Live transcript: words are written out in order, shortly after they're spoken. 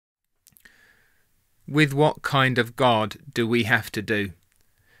With what kind of God do we have to do?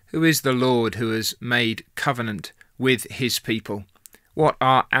 Who is the Lord who has made covenant with his people? What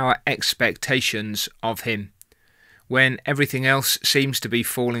are our expectations of him? When everything else seems to be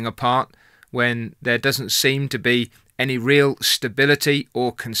falling apart, when there doesn't seem to be any real stability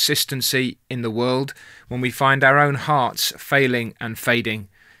or consistency in the world, when we find our own hearts failing and fading,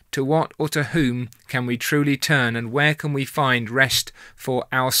 to what or to whom can we truly turn, and where can we find rest for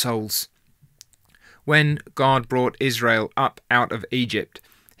our souls? When God brought Israel up out of Egypt,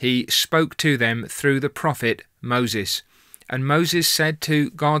 he spoke to them through the prophet Moses. And Moses said to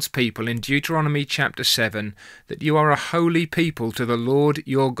God's people in Deuteronomy chapter 7 that you are a holy people to the Lord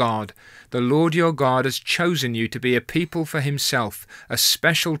your God. The Lord your God has chosen you to be a people for himself, a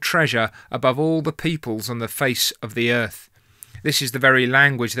special treasure above all the peoples on the face of the earth. This is the very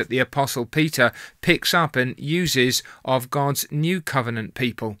language that the Apostle Peter picks up and uses of God's new covenant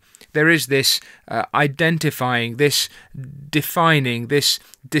people. There is this identifying, this defining, this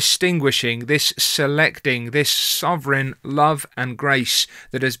distinguishing, this selecting, this sovereign love and grace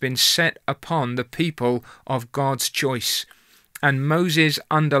that has been set upon the people of God's choice. And Moses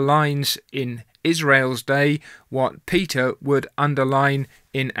underlines in Israel's day what Peter would underline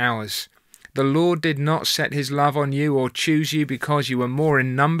in ours. The Lord did not set his love on you or choose you because you were more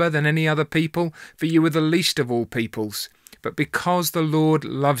in number than any other people, for you were the least of all peoples. But because the Lord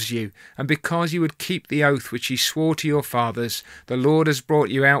loves you, and because you would keep the oath which he swore to your fathers, the Lord has brought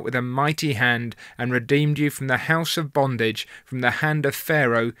you out with a mighty hand, and redeemed you from the house of bondage, from the hand of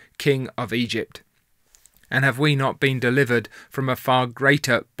Pharaoh, king of Egypt. And have we not been delivered from a far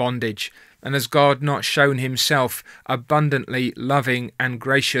greater bondage? And has God not shown himself abundantly loving and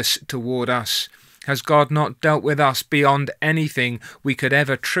gracious toward us? Has God not dealt with us beyond anything we could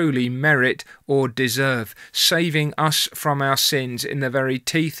ever truly merit or deserve, saving us from our sins in the very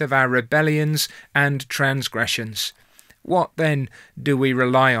teeth of our rebellions and transgressions? What then do we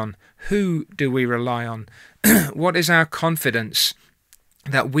rely on? Who do we rely on? What is our confidence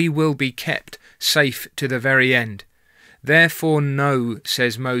that we will be kept safe to the very end? Therefore know,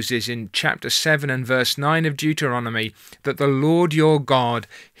 says Moses in chapter 7 and verse 9 of Deuteronomy, that the Lord your God,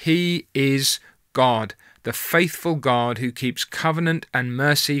 he is God, the faithful God who keeps covenant and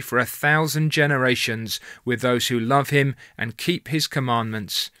mercy for 1,000 generations with those who love him and keep his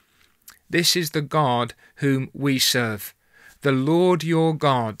commandments. This is the God whom we serve. The Lord your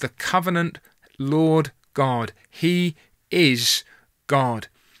God, the covenant Lord God, he is God.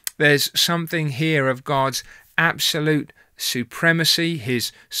 There's something here of God's absolute supremacy,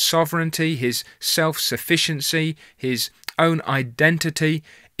 his sovereignty, his self-sufficiency, his own identity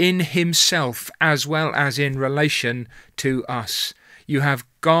in himself as well as in relation to us. You have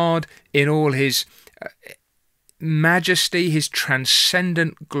God in all his majesty, his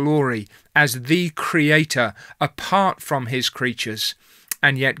transcendent glory as the creator apart from his creatures.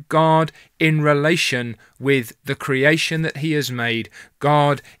 And yet God in relation with the creation that he has made,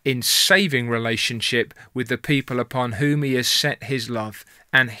 God in saving relationship with the people upon whom he has set his love.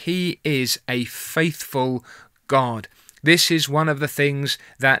 And he is a faithful God. This is one of the things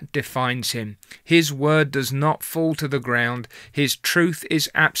that defines him. His word does not fall to the ground. His truth is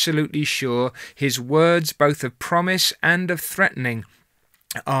absolutely sure. His words, both of promise and of threatening,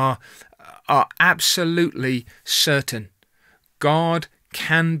 are absolutely certain. God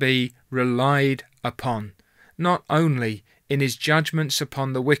can be relied upon, not only in his judgments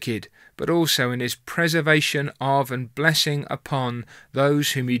upon the wicked, but also in his preservation of and blessing upon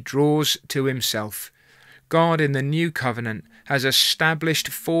those whom he draws to himself. God in the new covenant has established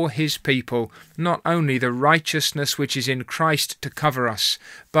for his people not only the righteousness which is in Christ to cover us,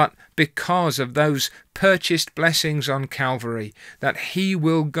 but because of those purchased blessings on Calvary, that he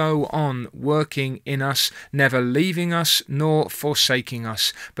will go on working in us, never leaving us nor forsaking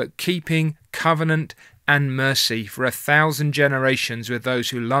us, but keeping covenant and mercy for 1,000 generations with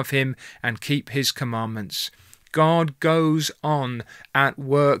those who love him and keep his commandments. God goes on at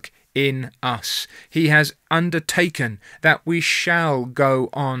work in us. He has undertaken that we shall go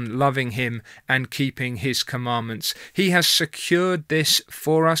on loving him and keeping his commandments. He has secured this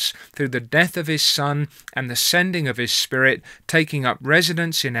for us through the death of his Son and the sending of his Spirit, taking up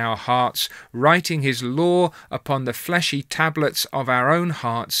residence in our hearts, writing his law upon the fleshy tablets of our own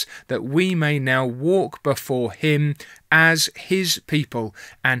hearts, that we may now walk before him as his people,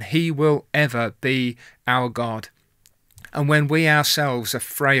 and he will ever be our God. And when we ourselves are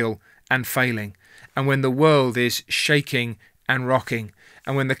frail and failing, and when the world is shaking and rocking,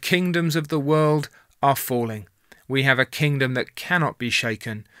 and when the kingdoms of the world are falling, we have a kingdom that cannot be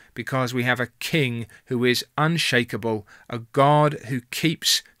shaken, because we have a King who is unshakable, a God who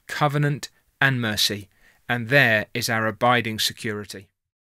keeps covenant and mercy, and there is our abiding security.